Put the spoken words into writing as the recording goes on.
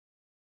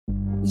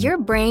Your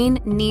brain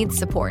needs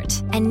support,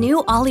 and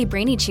new Ollie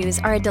Brainy Chews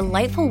are a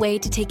delightful way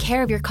to take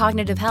care of your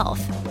cognitive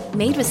health.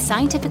 Made with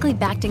scientifically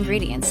backed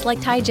ingredients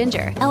like Thai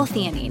ginger,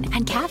 L-theanine,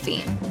 and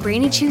caffeine,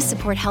 Brainy Chews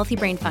support healthy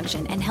brain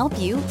function and help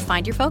you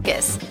find your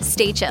focus,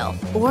 stay chill,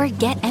 or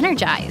get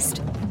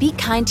energized. Be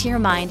kind to your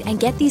mind and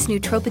get these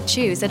nootropic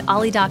chews at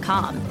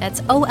ollie.com.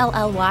 That's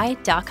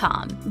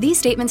OLLY.com. These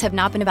statements have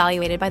not been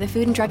evaluated by the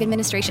Food and Drug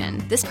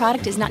Administration. This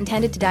product is not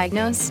intended to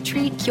diagnose,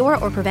 treat, cure,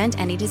 or prevent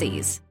any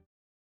disease.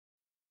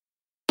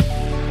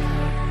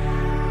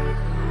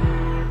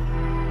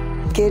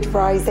 Good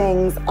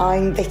risings,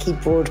 I'm Vicky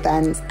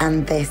Broadbent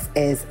and this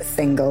is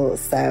Single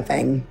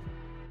Serving.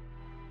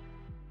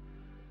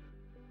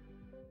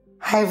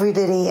 Hi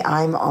everybody,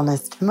 I'm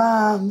Honest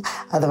Mum,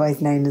 otherwise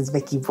known as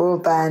Vicky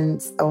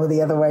Broadbent, or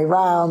the other way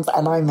round,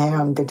 and I'm here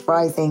on Good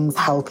Risings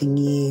helping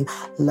you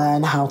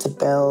learn how to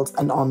build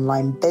an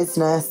online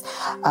business.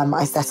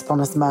 I set up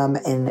Honest Mum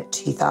in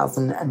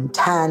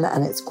 2010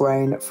 and it's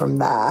grown from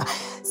there.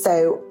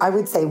 So I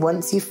would say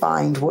once you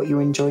find what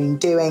you're enjoying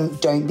doing,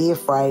 don't be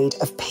afraid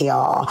of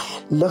PR.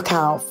 Look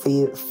out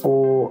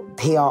for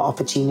PR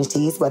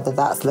opportunities, whether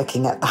that's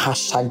looking at the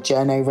hashtag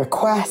Journo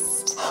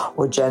Request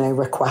or Journo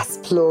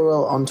Request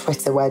plural on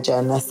Twitter, where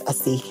journalists are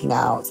seeking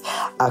out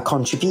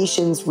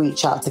contributions,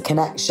 reach out to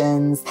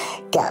connections,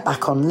 get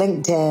back on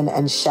LinkedIn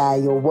and share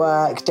your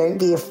work. Don't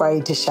be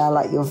afraid to share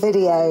like your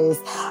videos,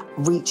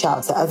 reach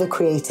out to other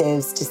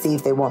creatives to see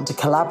if they want to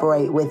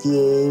collaborate with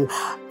you.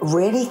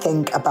 Really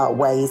think about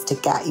ways to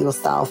get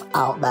yourself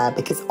out there,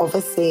 because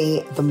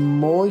obviously the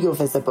more you're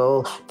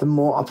visible, the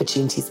more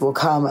opportunities will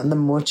come and the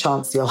more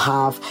chance you'll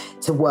have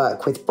to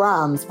work with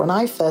brands. When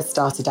I first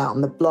started out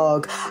on the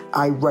blog,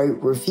 I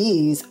wrote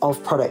reviews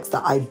of products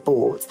that I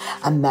bought.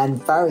 And then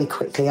very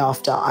quickly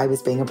after, I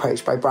was being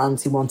approached by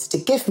brands who wanted to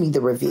give me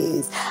the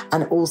reviews.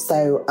 And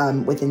also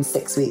within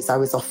 6 weeks, I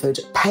was offered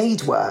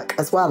paid work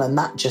as well. And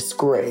that just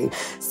grew.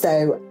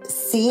 So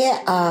see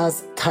it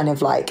as kind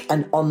of like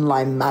an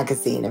online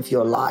magazine of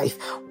your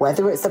life.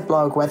 Whether it's a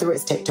blog, whether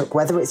it's TikTok,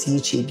 whether it's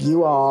YouTube,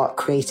 you are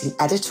creating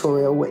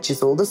editorial, which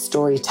is all the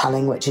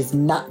storytelling, which is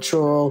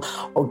natural,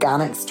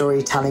 organic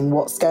storytelling,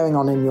 what's going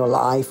on in your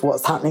life,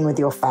 what's happening with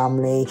your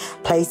family,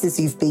 places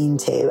you've been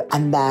to,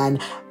 and then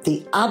the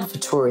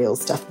advertorial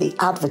stuff, the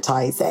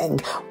advertising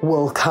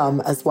will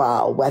come as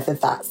well, whether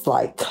that's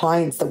like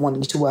clients that want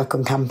you to work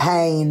on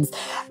campaigns,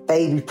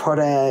 baby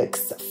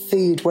products,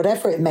 food,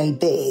 whatever it may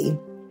be.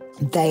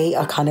 They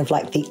are kind of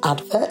like the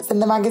adverts in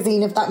the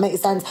magazine, if that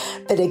makes sense.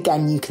 But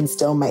again, you can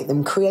still make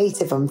them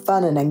creative and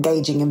fun and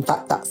engaging. In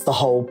fact, that's the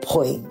whole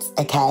point,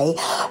 okay?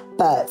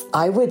 But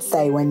I would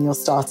say when you're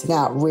starting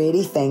out,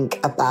 really think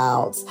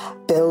about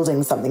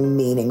building something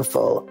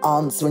meaningful,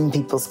 answering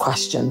people's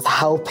questions,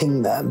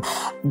 helping them,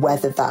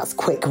 whether that's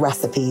quick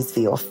recipes for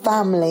your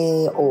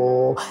family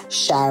or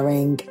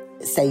sharing.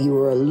 Say you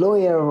were a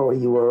lawyer or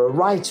you were a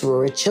writer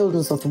or a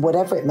children's author,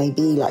 whatever it may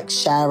be, like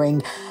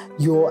sharing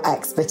your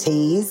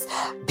expertise.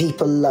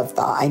 People love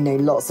that. I know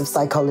lots of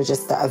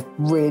psychologists that have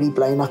really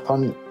blown up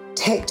on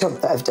TikTok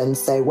that have done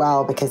so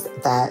well because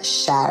they're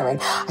sharing.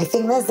 I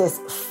think there's this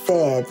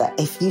fear that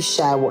if you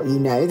share what you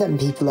know, then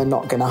people are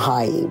not going to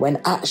hire you,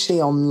 when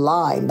actually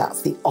online,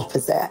 that's the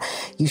opposite.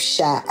 You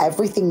share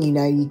everything you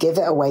know, you give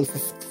it away for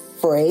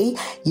free,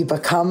 you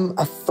become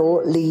a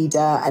thought leader,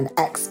 an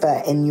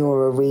expert in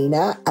your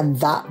arena, and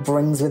that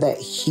brings with it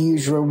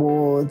huge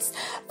rewards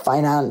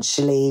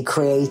financially,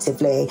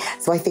 creatively.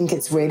 So I think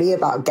it's really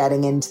about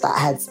getting into that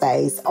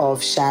headspace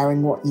of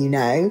sharing what you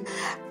know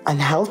and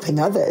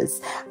helping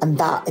others. And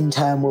that in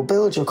turn will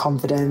build your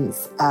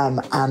confidence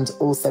and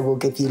also will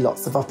give you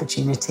lots of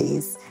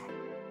opportunities.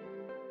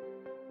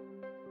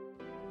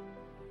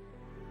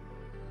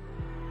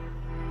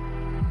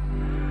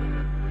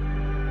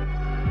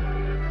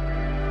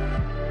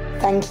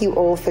 Thank you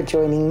all for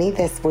joining me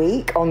this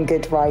week on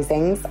Good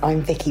Risings.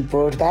 I'm Vicky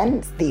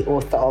Broadbent, the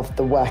author of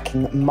The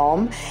Working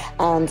Mom,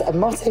 and a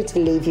motto to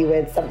leave you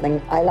with, something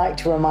I like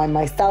to remind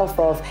myself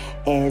of,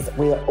 is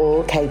we are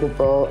all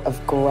capable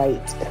of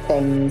great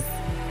things.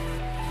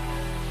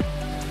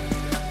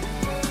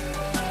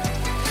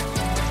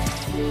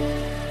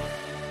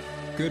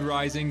 Good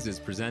Risings is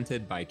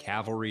presented by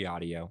Cavalry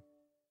Audio.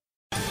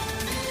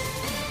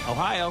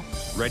 Ohio,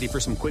 ready for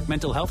some quick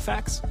mental health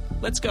facts?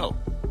 Let's go.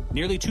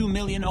 Nearly 2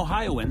 million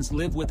Ohioans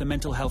live with a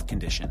mental health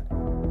condition.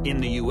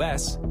 In the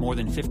U.S., more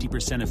than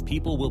 50% of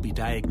people will be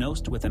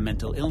diagnosed with a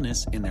mental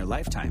illness in their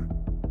lifetime.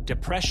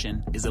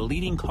 Depression is a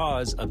leading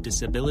cause of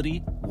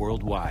disability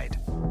worldwide.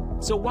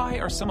 So why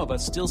are some of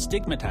us still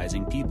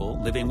stigmatizing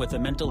people living with a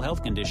mental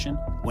health condition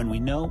when we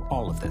know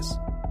all of this?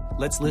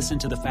 Let's listen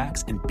to the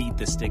facts and beat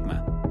the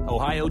stigma.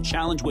 Ohio,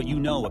 challenge what you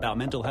know about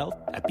mental health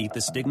at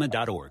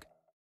beatthestigma.org.